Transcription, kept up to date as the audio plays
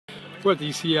We're at the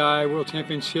UCI World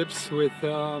Championships with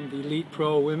the Elite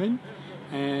Pro Women,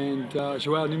 and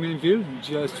Joelle Numainville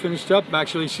just finished up.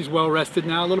 Actually, she's well rested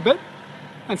now a little bit,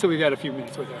 and so we got a few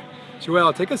minutes with her.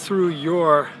 Joelle, take us through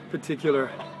your particular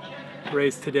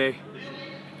race today.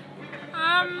 It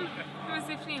was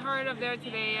definitely hard up there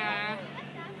today.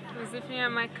 It was definitely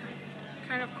my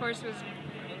kind of course was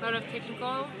a lot of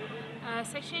technical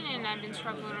section, and I've been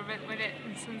struggling a little bit with it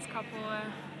since a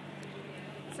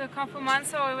couple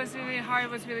months. So it was really hard. It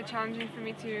was really challenging for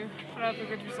me to put up a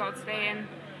good result today, and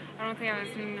I don't think I was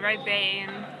in the right day.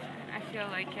 And I feel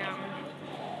like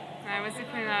I was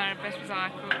definitely not the best result I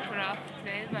could put up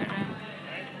today, but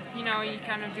you know, you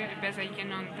kind of do the best that you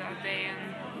can on that day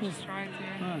and just try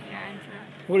to improve.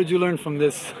 What did you learn from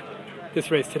this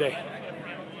race today?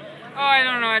 Oh, I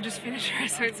don't know. I just finished her,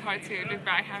 so it's hard to look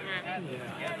back.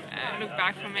 Look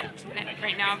back from it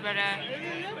right now. But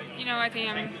you know, I think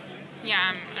I'm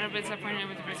a little bit disappointed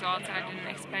with the results. I didn't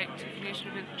expect to finish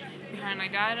a bit behind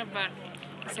like that. But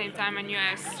at the same time, I knew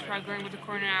I was struggling with the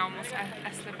corner.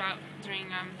 I slipped out during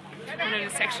one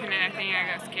of the section, and I think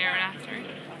I got scared after.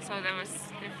 So that was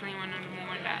definitely one of the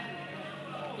moments that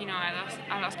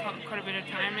I lost quite a bit of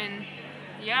time. And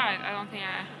yeah, I don't think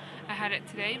I had it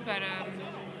today, but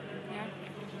yeah.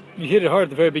 You hit it hard at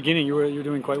the very beginning. You were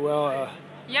doing quite well.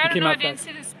 Yeah, I don't know. I didn't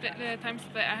see the time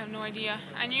split. I have no idea.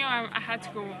 I knew I had to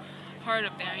go hard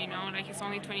up there. You know, like it's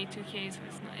only 22 k's.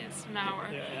 It's an hour,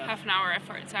 half an hour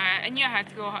effort. So I knew I had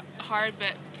to go hard,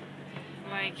 but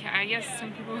like I guess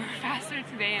some people were faster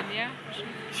today, and yeah.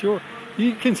 Sure.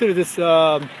 You consider this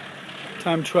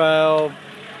time trial?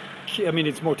 I mean,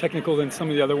 it's more technical than some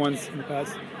of the other ones in the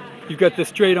past. You've got the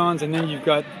straight-ons, and then you've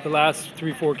got the last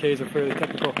 3-4 k's are fairly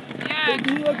technical. Yeah,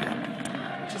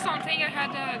 I just don't think I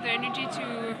had the energy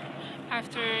to,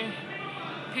 after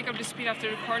pick up the speed after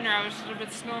the corner. I was a little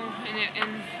bit slow in it,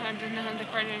 and I didn't have the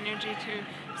quite energy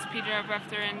to speed it up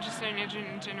after, and just the energy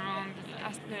in general. And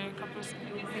the couple of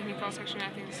technical sections, I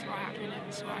think this is what happened.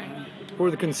 That's why. What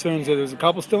were the concerns? That it was the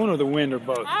cobblestone or the wind or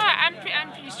both? I'm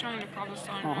pretty strong in the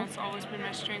cobblestone. It's always been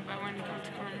my strength, but when it comes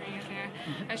to cornering,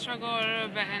 I struggle a little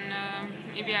bit, and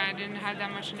maybe I didn't have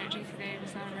that much energy today. It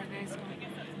was not a bad day, so yeah.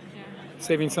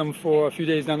 Saving some for a few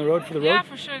days down the road for the road? Yeah,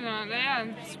 for sure. No, yeah,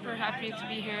 I'm super happy to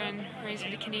be here and race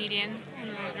with the Canadian.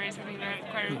 Race, I think they're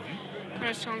quite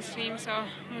a strong team, so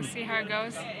we'll see how it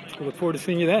goes. We'll look forward to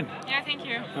seeing you then. Yeah, thank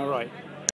you. All right.